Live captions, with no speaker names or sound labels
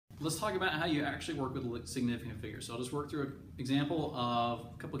let's talk about how you actually work with significant figures. So I'll just work through an example of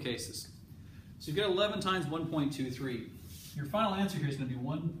a couple of cases. So you've got 11 times 1.23. Your final answer here is going to be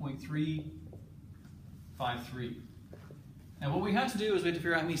 1.353. Now what we have to do is we have to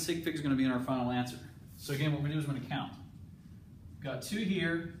figure out how many sig figs are going to be in our final answer. So again, what we're going to do is we're going to count. We've got 2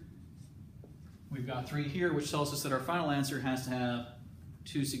 here, we've got 3 here, which tells us that our final answer has to have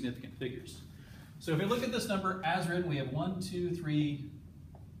 2 significant figures. So if we look at this number as written, we have 1, 2, 3,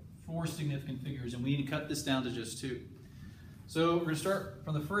 4 significant figures, and we need to cut this down to just 2. So we're going to start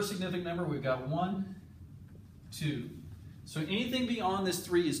from the first significant number. We've got 1, 2. So anything beyond this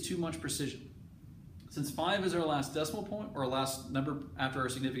 3 is too much precision. Since 5 is our last decimal point, or last number after our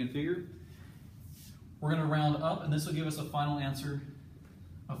significant figure, we're going to round up, and this will give us a final answer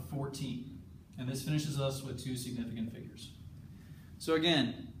of 14. And this finishes us with 2 significant figures. So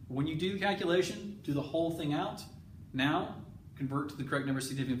again, when you do the calculation, do the whole thing out. Now, convert to the correct number of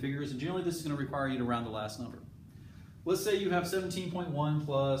significant figures, and generally this is going to require you to round the last number. Let's say you have 17.1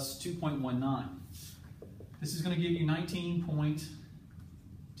 plus 2.19. This is going to give you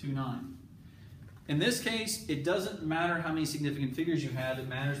 19.29. In this case, it doesn't matter how many significant figures you have, it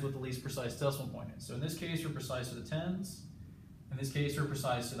matters what the least precise decimal point is. So in this case, we're precise to the tens. In this case, we're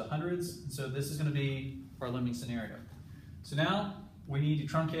precise to the hundreds. And so this is going to be our limiting scenario. So now we need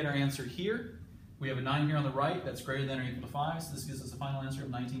to truncate our answer here. We have a 9 here on the right, that's greater than or equal to 5, so this gives us a final answer of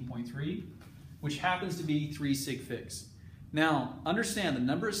 19.3, which happens to be 3 sig figs. Now, understand the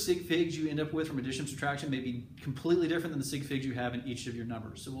number of sig figs you end up with from addition and subtraction may be completely different than the sig figs you have in each of your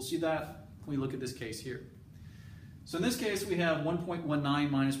numbers. So we'll see that when we look at this case here. So in this case, we have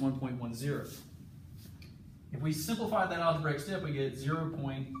 1.19 minus 1.10. If we simplify that algebraic step, we get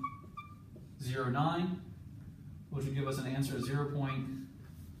 0.09, which will give us an answer of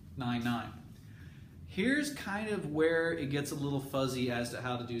 0.99. Here's kind of where it gets a little fuzzy as to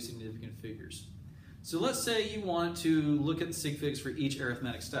how to do significant figures. So let's say you want to look at the sig figs for each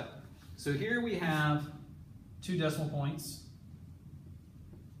arithmetic step. So here we have 2 decimal points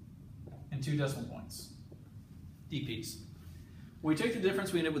and 2 decimal points, DPs. When we take the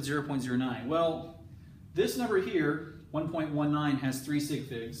difference, we end up with 0.09. Well, this number here, 1.19, has 3 sig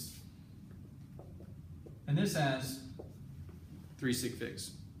figs, and this has 3 sig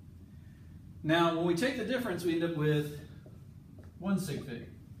figs. Now, when we take the difference, we end up with 1 sig fig.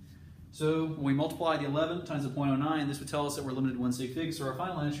 So when we multiply the 11 times the 0.09, this would tell us that we're limited to 1 sig fig, so our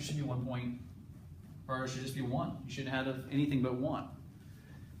final answer should be 1 or it should just be 1. You shouldn't have anything but 1.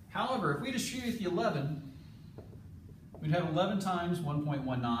 However, if we distribute the 11, we'd have 11 times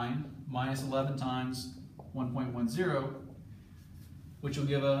 1.19 minus 11 times 1.10, which will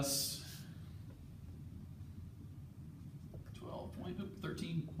give us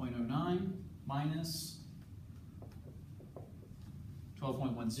 13.09 minus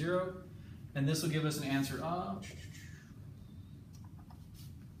 12.10, and this will give us an answer of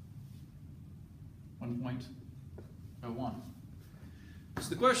 1.01. So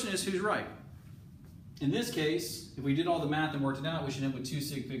the question is, who's right? In this case, if we did all the math and worked it out, we should end up with 2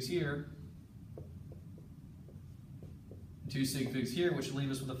 sig figs here, 2 sig figs here, which will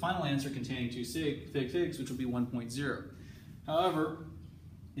leave us with a final answer containing 2 sig figs, which will be 1.0. However,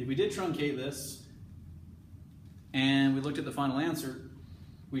 if we did truncate this and we looked at the final answer,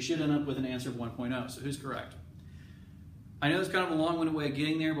 we should end up with an answer of 1.0. So who's correct? I know it's kind of a long-winded way of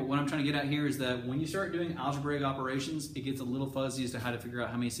getting there, but what I'm trying to get at here is that when you start doing algebraic operations, it gets a little fuzzy as to how to figure out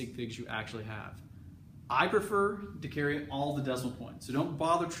how many sig figs you actually have. I prefer to carry all the decimal points, so don't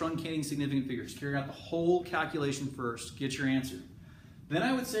bother truncating significant figures. Carry out the whole calculation first, get your answer. Then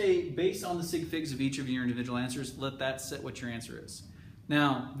I would say, based on the sig figs of each of your individual answers, let that set what your answer is.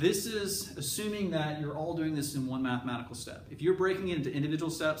 Now, this is assuming that you're all doing this in one mathematical step. If you're breaking it into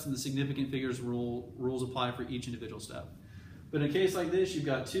individual steps, then the significant figures rules apply for each individual step. But in a case like this, you've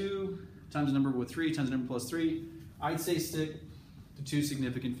got 2 times a number with 3 times a number plus 3. I'd say stick to 2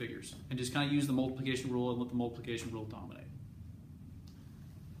 significant figures and just kind of use the multiplication rule and let the multiplication rule dominate.